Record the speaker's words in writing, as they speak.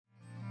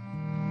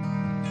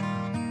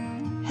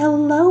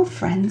Hello,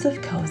 friends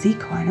of Cozy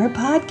Corner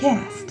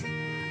Podcast.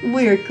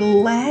 We're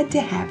glad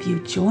to have you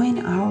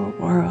join our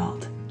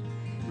world.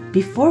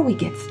 Before we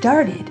get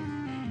started,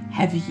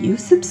 have you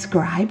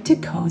subscribed to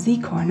Cozy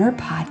Corner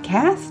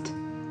Podcast?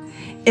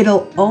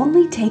 It'll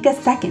only take a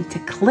second to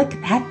click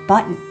that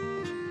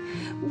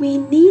button. We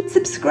need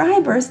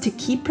subscribers to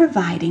keep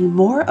providing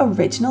more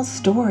original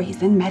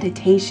stories and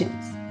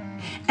meditations.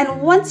 And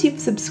once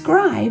you've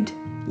subscribed,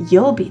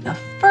 you'll be the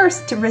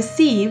first to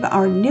receive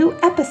our new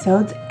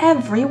episodes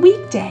every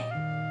weekday.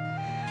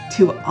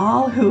 To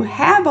all who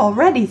have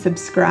already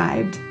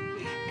subscribed,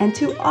 and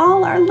to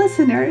all our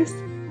listeners,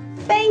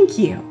 thank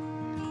you.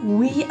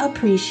 We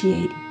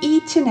appreciate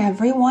each and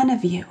every one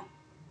of you.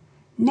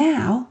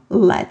 Now,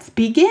 let's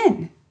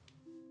begin.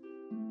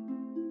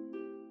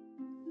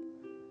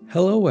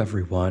 Hello,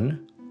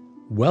 everyone.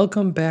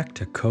 Welcome back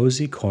to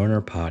Cozy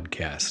Corner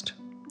Podcast.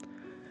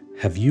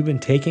 Have you been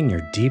taking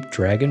your deep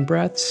dragon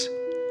breaths?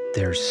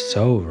 They're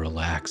so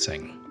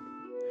relaxing.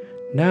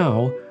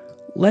 Now,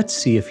 let's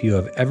see if you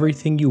have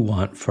everything you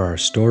want for our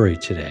story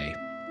today.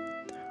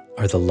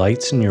 Are the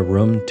lights in your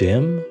room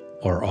dim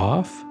or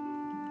off?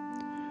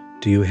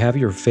 Do you have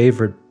your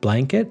favorite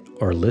blanket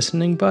or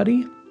listening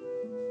buddy?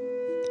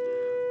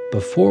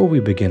 Before we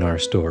begin our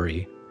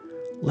story,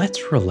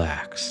 let's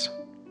relax.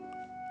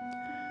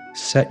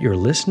 Set your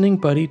listening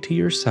buddy to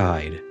your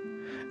side,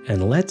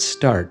 and let's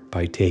start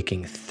by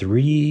taking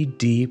 3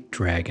 deep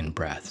dragon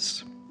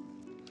breaths.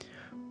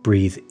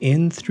 Breathe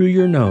in through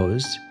your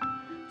nose,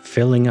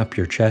 filling up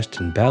your chest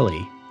and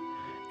belly,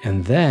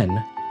 and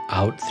then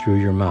out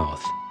through your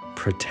mouth,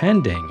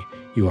 pretending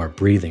you are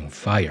breathing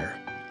fire.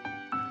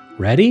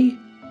 Ready?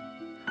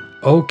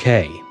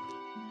 Okay.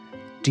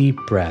 Deep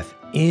breath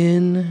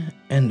in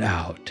and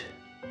out.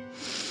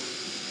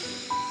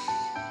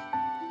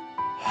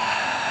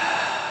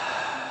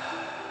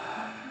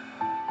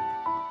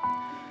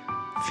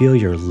 Feel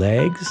your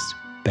legs,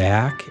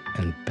 back,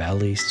 and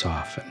belly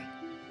soften.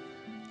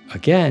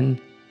 Again,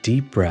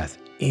 deep breath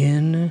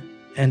in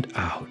and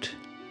out.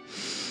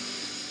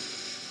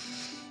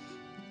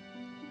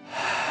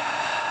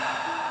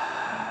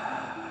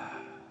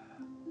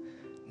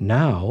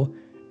 Now,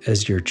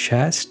 as your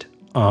chest,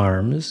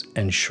 arms,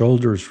 and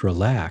shoulders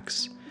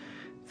relax,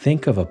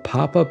 think of a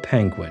papa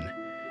penguin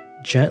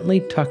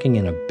gently tucking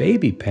in a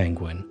baby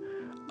penguin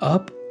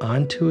up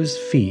onto his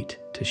feet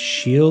to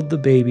shield the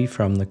baby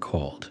from the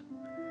cold.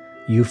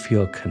 You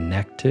feel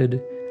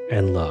connected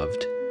and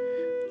loved,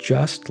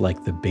 just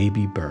like the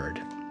baby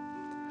bird.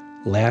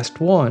 Last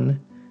one,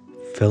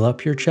 fill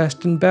up your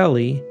chest and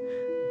belly,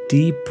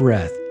 deep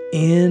breath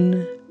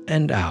in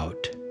and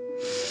out.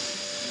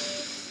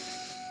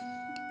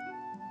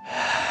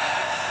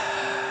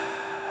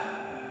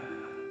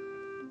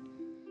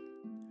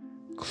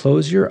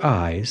 Close your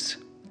eyes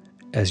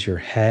as your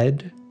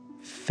head,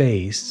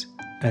 face,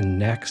 and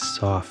neck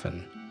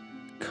soften,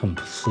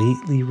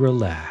 completely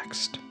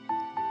relaxed.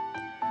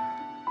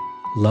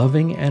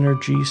 Loving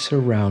energy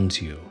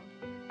surrounds you,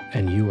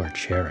 and you are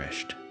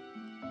cherished.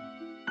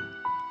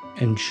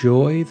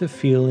 Enjoy the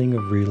feeling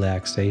of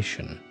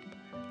relaxation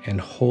and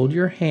hold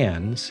your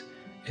hands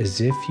as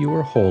if you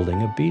were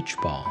holding a beach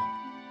ball.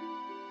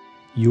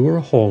 You are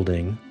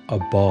holding a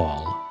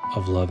ball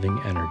of loving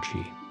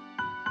energy.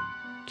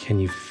 Can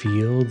you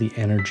feel the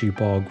energy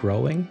ball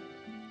growing?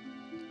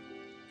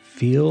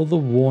 Feel the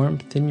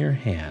warmth in your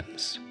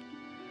hands.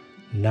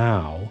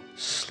 Now,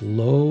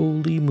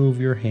 slowly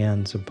move your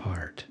hands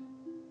apart.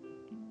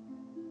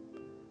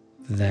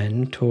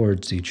 Then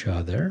towards each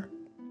other.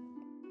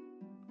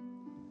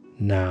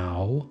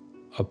 Now,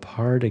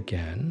 apart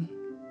again.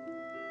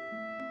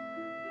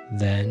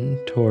 Then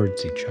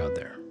towards each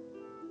other.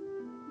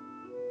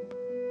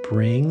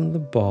 Bring the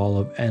ball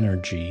of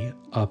energy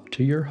up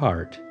to your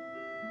heart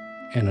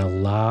and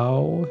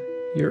allow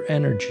your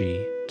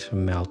energy to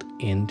melt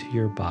into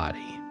your body.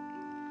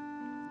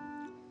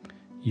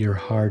 Your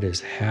heart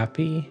is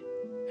happy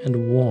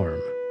and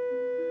warm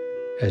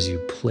as you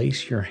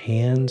place your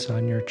hands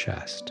on your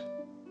chest.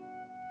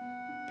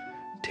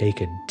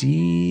 Take a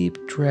deep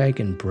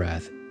dragon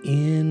breath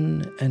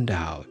in and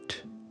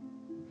out.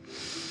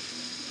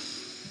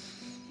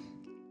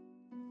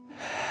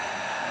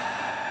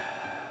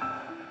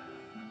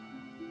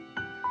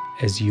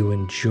 As you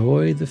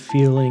enjoy the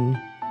feeling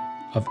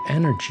of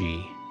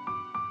energy,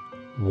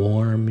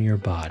 warm your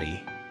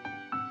body.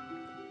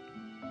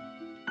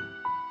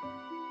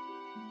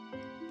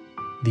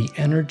 The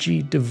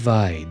energy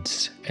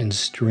divides and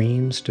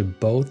streams to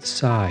both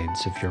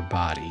sides of your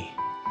body.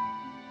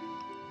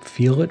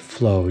 Feel it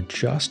flow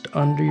just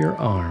under your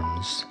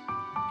arms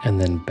and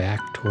then back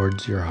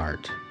towards your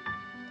heart.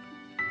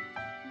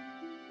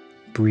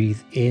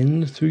 Breathe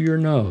in through your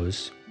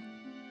nose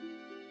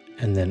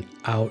and then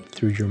out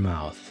through your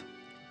mouth,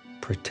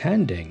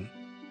 pretending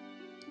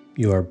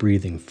you are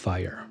breathing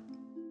fire.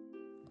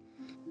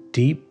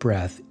 Deep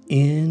breath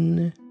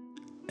in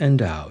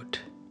and out.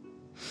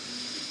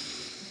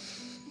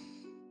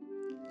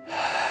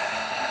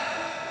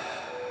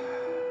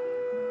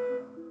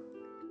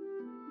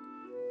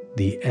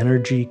 The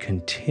energy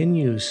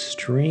continues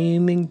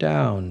streaming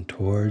down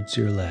towards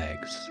your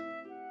legs.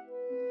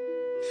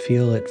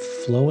 Feel it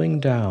flowing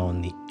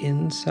down the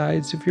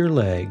insides of your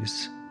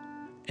legs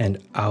and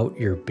out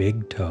your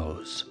big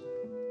toes.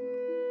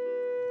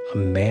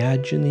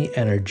 Imagine the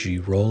energy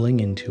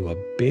rolling into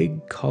a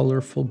big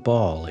colorful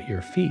ball at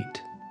your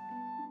feet.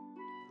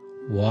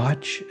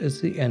 Watch as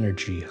the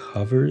energy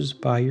hovers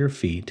by your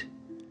feet,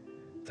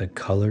 the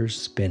colors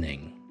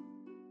spinning.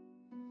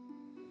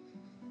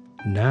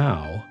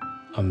 Now,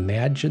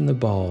 imagine the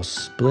ball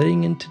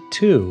splitting into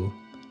two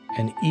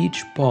and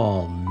each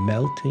ball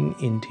melting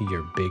into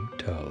your big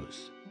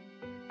toes.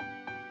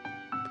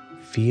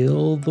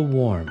 Feel the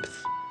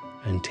warmth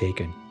and take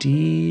a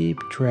deep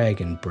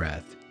dragon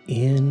breath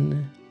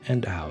in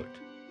and out.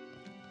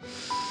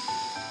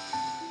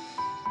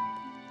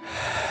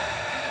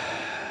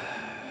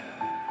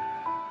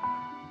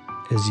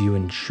 As you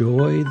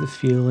enjoy the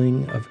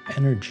feeling of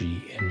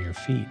energy in your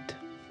feet.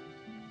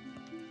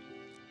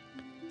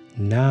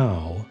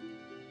 Now,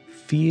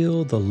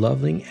 feel the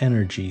loving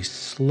energy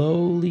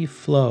slowly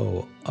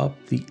flow up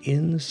the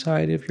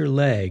inside of your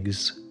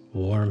legs,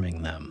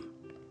 warming them.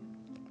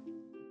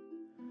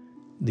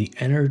 The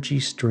energy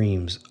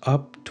streams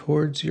up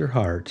towards your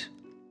heart,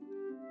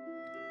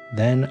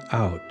 then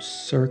out,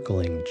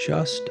 circling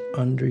just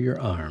under your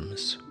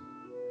arms.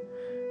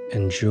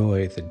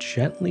 Enjoy the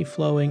gently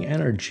flowing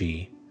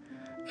energy,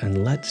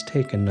 and let's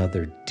take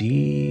another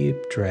deep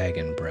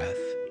dragon breath.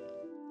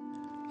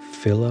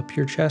 Fill up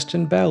your chest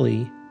and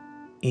belly,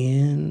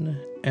 in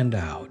and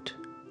out.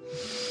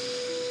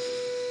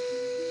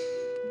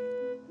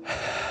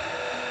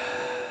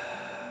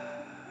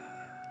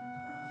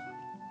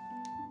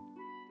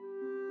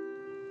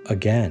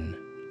 Again,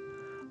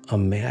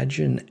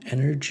 imagine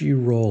energy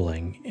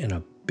rolling in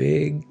a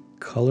big,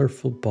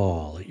 colorful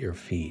ball at your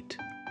feet,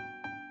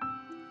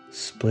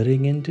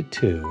 splitting into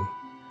two,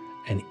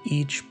 and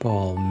each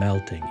ball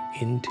melting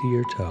into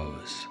your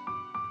toes.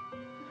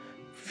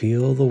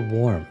 Feel the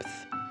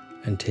warmth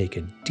and take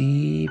a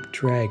deep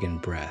dragon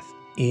breath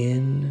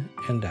in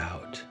and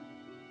out.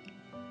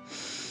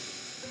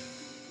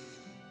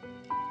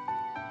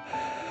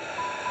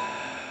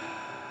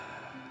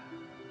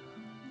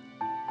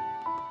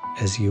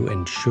 As you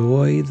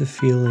enjoy the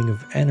feeling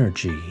of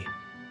energy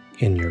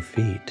in your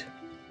feet.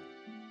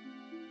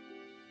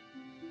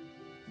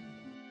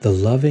 The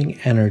loving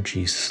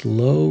energy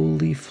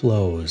slowly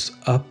flows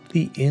up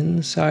the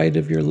inside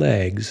of your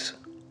legs,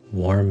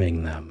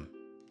 warming them.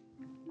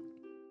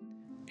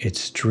 It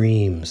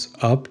streams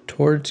up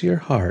towards your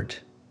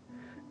heart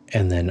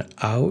and then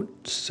out,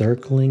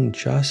 circling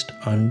just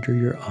under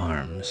your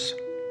arms.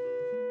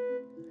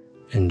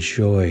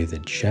 Enjoy the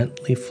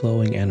gently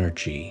flowing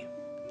energy.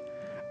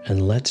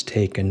 And let's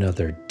take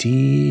another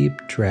deep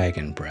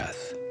dragon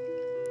breath.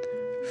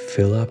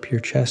 Fill up your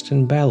chest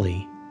and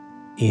belly,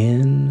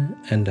 in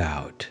and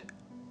out.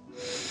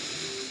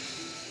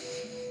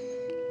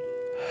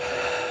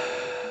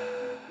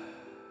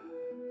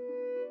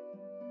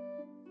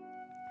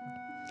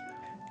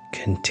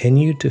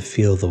 Continue to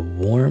feel the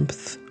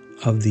warmth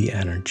of the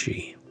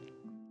energy.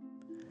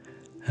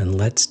 And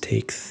let's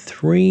take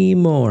 3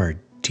 more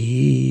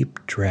deep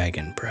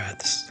dragon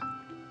breaths.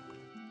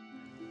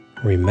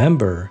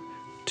 Remember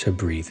to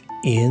breathe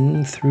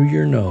in through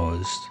your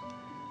nose,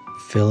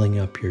 filling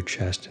up your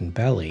chest and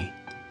belly,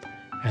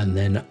 and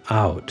then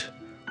out,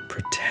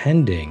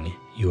 pretending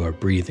you are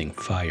breathing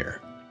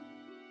fire.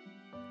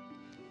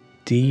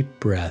 Deep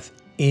breath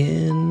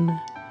in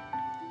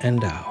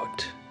and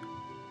out.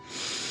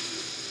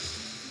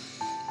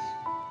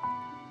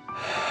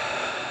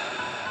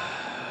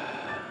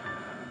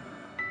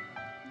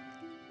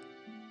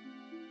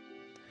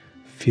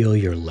 Feel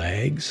your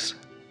legs,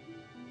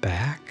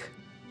 back,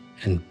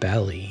 and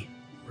belly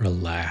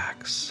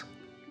relax.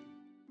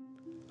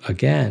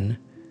 Again,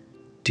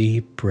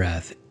 deep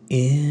breath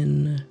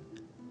in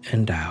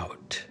and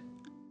out.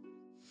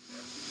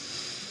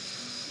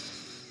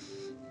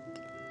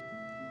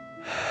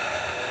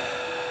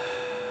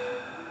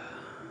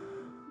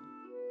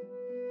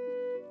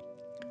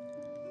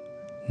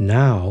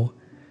 Now,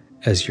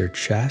 as your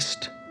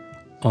chest,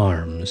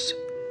 arms,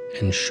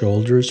 and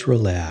shoulders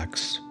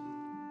relax,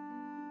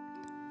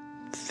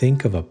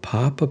 think of a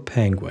papa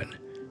penguin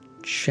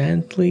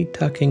gently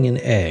tucking an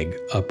egg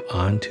up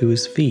onto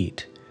his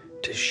feet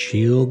to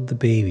shield the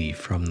baby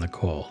from the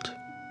cold.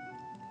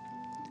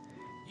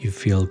 You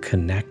feel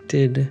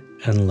connected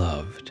and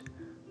loved,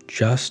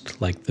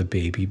 just like the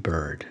baby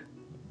bird.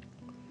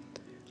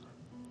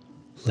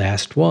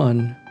 Last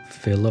one,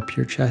 fill up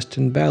your chest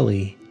and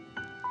belly,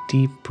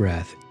 deep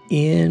breath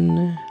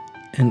in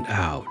and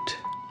out.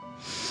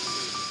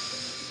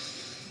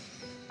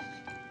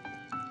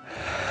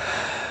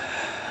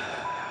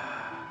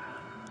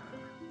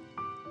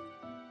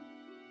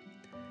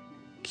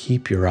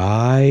 Keep your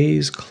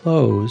eyes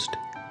closed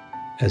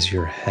as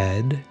your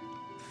head,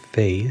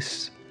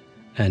 face,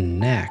 and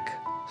neck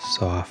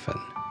soften,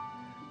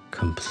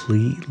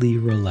 completely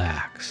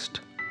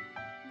relaxed.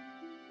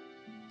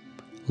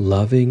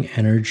 Loving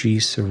energy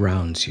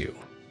surrounds you,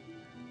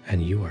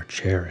 and you are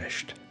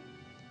cherished.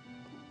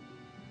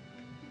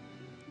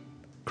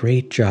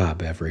 Great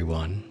job,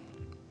 everyone.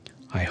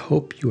 I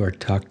hope you are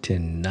tucked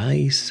in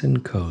nice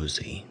and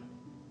cozy.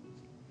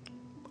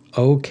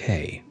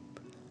 Okay,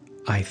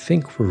 I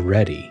think we're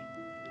ready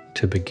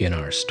to begin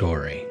our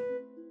story.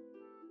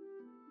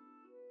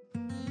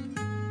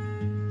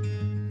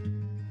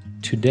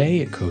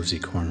 Today at Cozy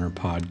Corner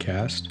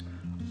Podcast,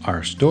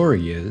 our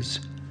story is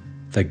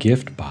The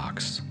Gift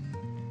Box.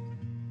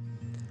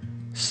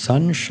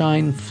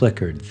 Sunshine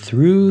flickered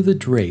through the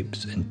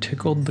drapes and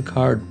tickled the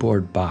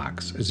cardboard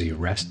box as he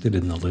rested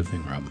in the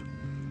living room.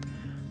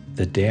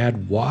 The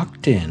dad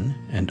walked in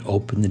and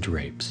opened the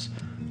drapes,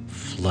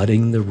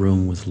 flooding the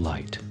room with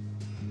light.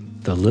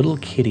 The little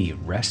kitty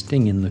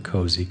resting in the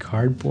cozy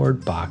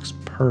cardboard box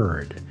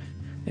purred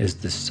as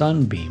the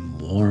sunbeam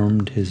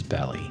warmed his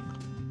belly.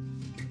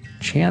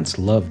 Chance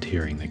loved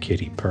hearing the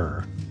kitty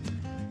purr.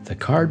 The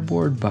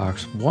cardboard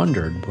box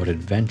wondered what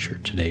adventure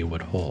today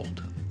would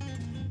hold.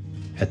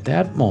 At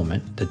that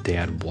moment, the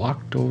dad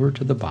walked over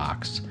to the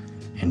box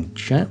and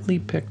gently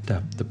picked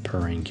up the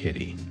purring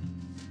kitty.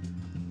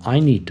 "I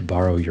need to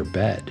borrow your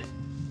bed,"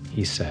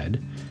 he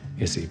said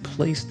as he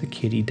placed the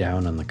kitty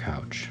down on the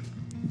couch.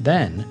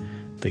 Then,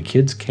 the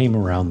kids came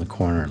around the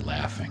corner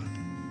laughing.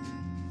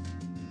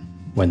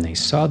 When they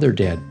saw their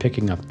dad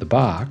picking up the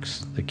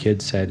box, the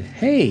kids said,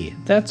 "Hey,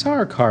 that's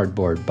our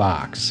cardboard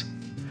box."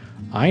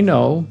 "I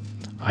know.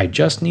 I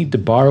just need to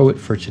borrow it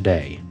for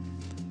today.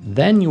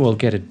 Then you will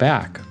get it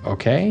back,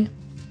 okay?"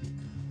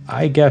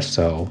 "I guess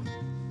so,"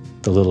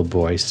 the little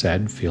boy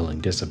said,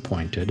 feeling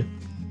disappointed.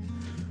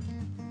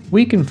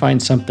 "We can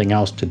find something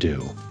else to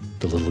do,"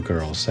 the little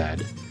girl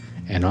said,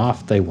 and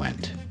off they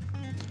went.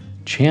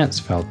 Chance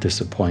felt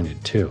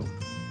disappointed too.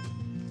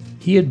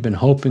 He had been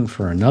hoping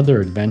for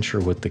another adventure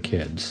with the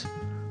kids.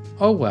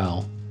 "Oh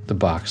well," the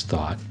box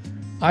thought,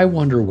 "I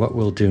wonder what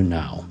we'll do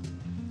now."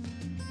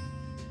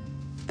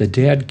 The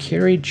dad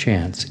carried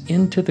Chance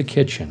into the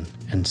kitchen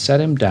and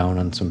set him down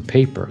on some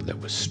paper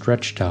that was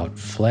stretched out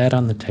flat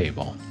on the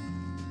table.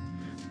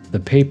 The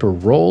paper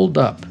rolled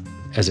up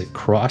as it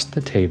crossed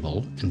the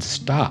table and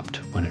stopped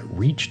when it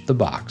reached the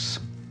box.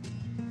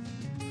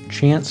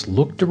 Chance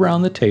looked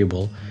around the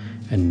table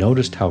and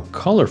noticed how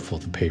colorful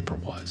the paper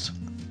was.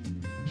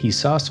 He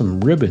saw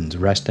some ribbons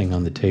resting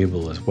on the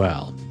table as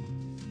well.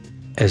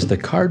 As the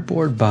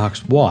cardboard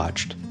box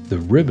watched, the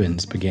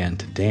ribbons began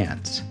to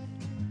dance.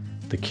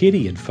 The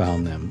kitty had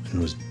found them and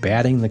was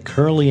batting the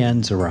curly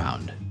ends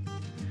around.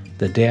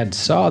 The dad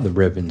saw the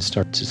ribbons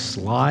start to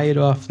slide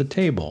off the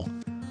table,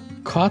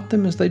 caught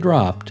them as they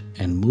dropped,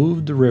 and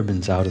moved the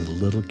ribbons out of the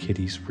little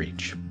kitty's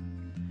reach.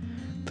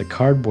 The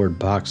cardboard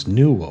box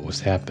knew what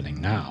was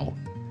happening now.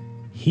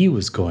 He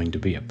was going to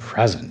be a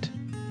present.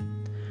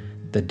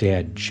 The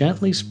dad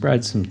gently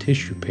spread some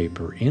tissue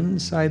paper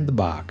inside the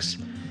box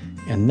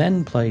and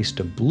then placed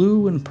a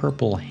blue and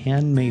purple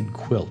handmade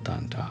quilt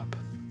on top.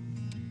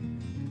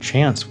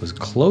 Chance was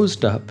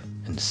closed up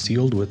and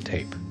sealed with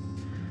tape.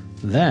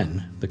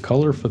 Then the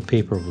colorful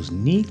paper was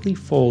neatly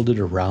folded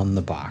around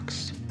the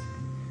box.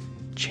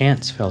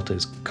 Chance felt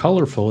as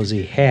colorful as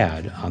he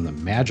had on the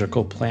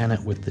magical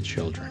planet with the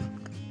children.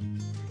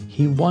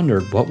 He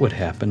wondered what would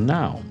happen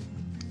now.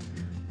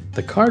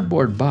 The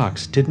cardboard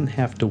box didn't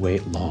have to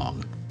wait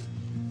long.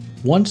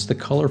 Once the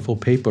colorful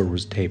paper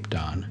was taped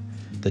on,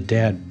 the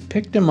dad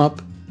picked him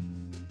up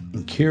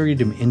and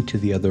carried him into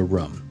the other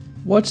room.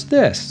 "What's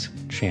this?"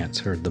 Chance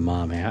heard the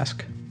mom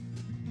ask.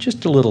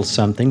 "Just a little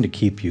something to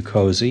keep you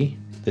cozy,"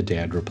 the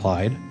dad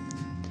replied.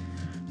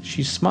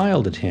 She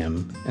smiled at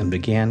him and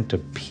began to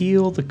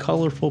peel the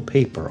colorful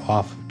paper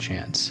off of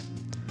Chance.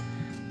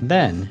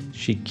 Then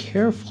she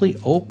carefully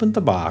opened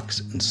the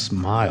box and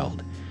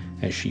smiled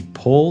as she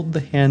pulled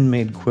the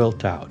handmade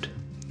quilt out.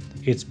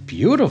 "It's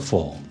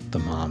beautiful," the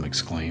mom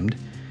exclaimed,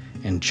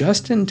 "and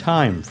just in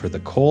time for the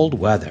cold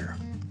weather."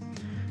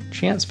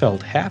 Chance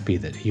felt happy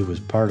that he was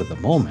part of the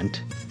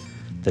moment.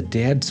 The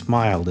dad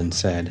smiled and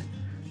said,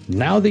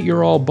 "Now that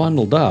you're all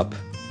bundled up,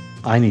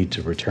 I need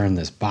to return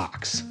this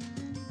box."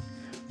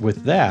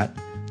 With that,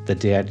 the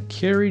dad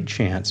carried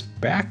Chance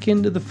back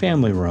into the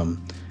family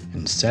room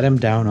and set him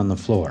down on the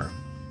floor.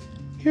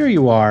 "Here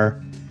you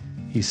are,"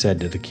 he said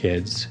to the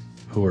kids,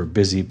 who were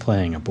busy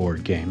playing a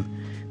board game.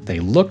 They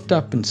looked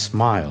up and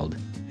smiled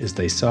as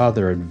they saw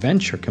their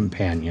adventure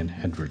companion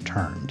had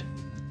returned.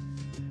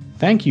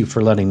 "Thank you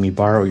for letting me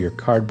borrow your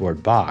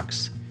cardboard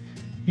box.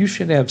 You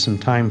should have some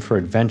time for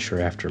adventure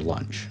after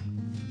lunch."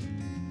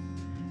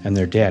 And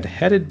their dad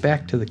headed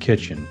back to the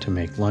kitchen to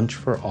make lunch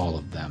for all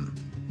of them.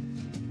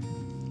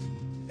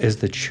 As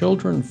the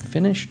children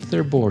finished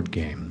their board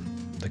game,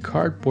 the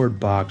cardboard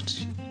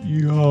box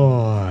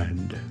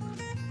yawned.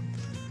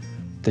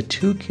 The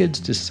two kids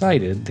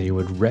decided they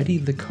would ready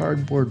the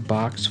cardboard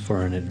box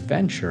for an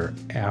adventure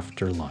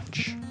after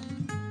lunch.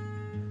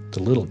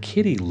 The little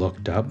kitty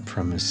looked up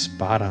from his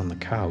spot on the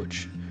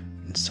couch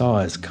and saw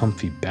his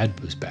comfy bed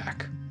was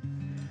back.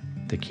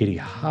 The kitty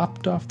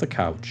hopped off the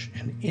couch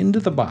and into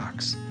the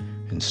box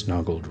and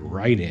snuggled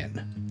right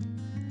in.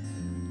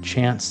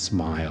 Chance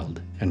smiled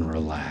and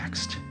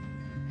relaxed,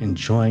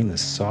 enjoying the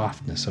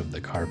softness of the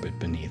carpet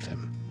beneath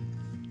him.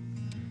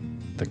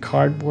 The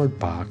cardboard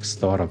box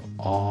thought of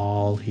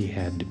all he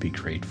had to be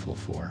grateful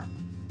for.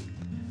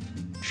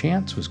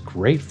 Chance was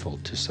grateful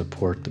to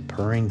support the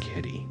purring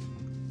kitty.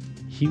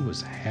 He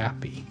was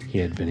happy he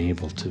had been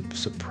able to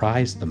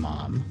surprise the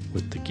mom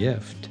with the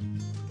gift.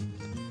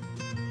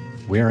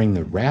 Wearing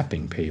the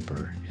wrapping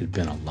paper had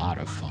been a lot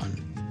of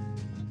fun.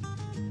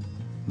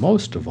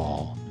 Most of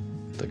all,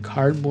 the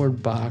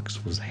cardboard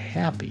box was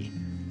happy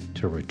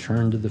to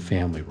return to the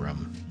family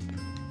room,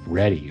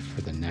 ready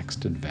for the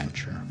next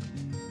adventure.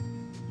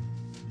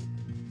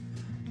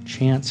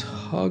 Chance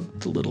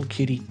hugged the little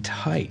kitty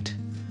tight,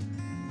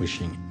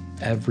 wishing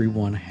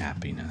everyone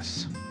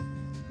happiness.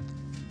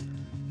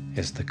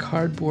 As the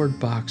cardboard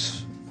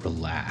box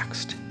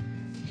relaxed,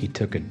 he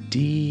took a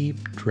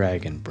deep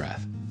dragon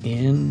breath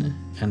in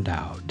and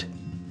out.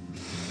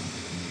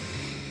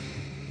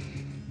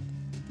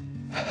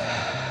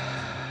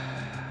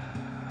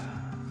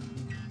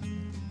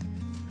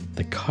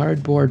 The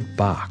cardboard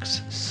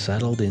box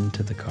settled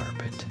into the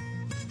carpet.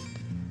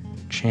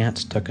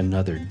 Chance took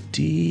another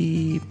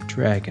deep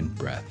dragon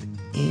breath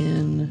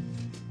in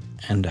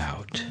and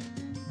out.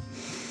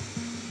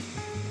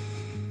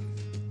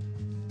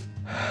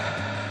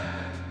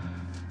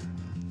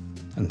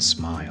 And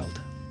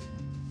smiled.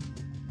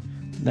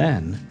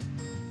 Then,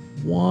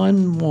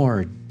 one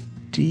more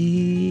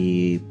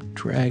deep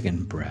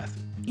dragon breath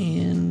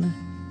in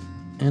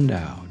and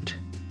out.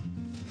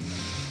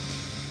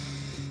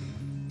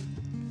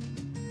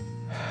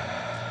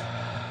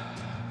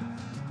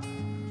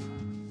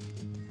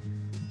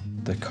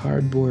 The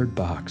cardboard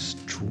box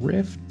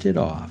drifted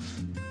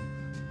off,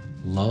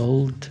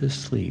 lulled to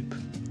sleep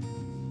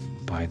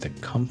by the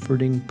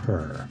comforting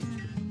purr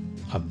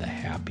of the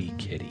happy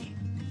kitty.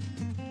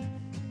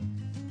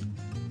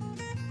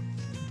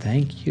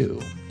 Thank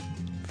you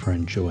for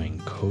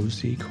enjoying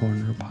Cozy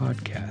Corner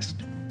Podcast.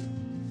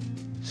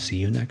 See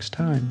you next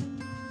time.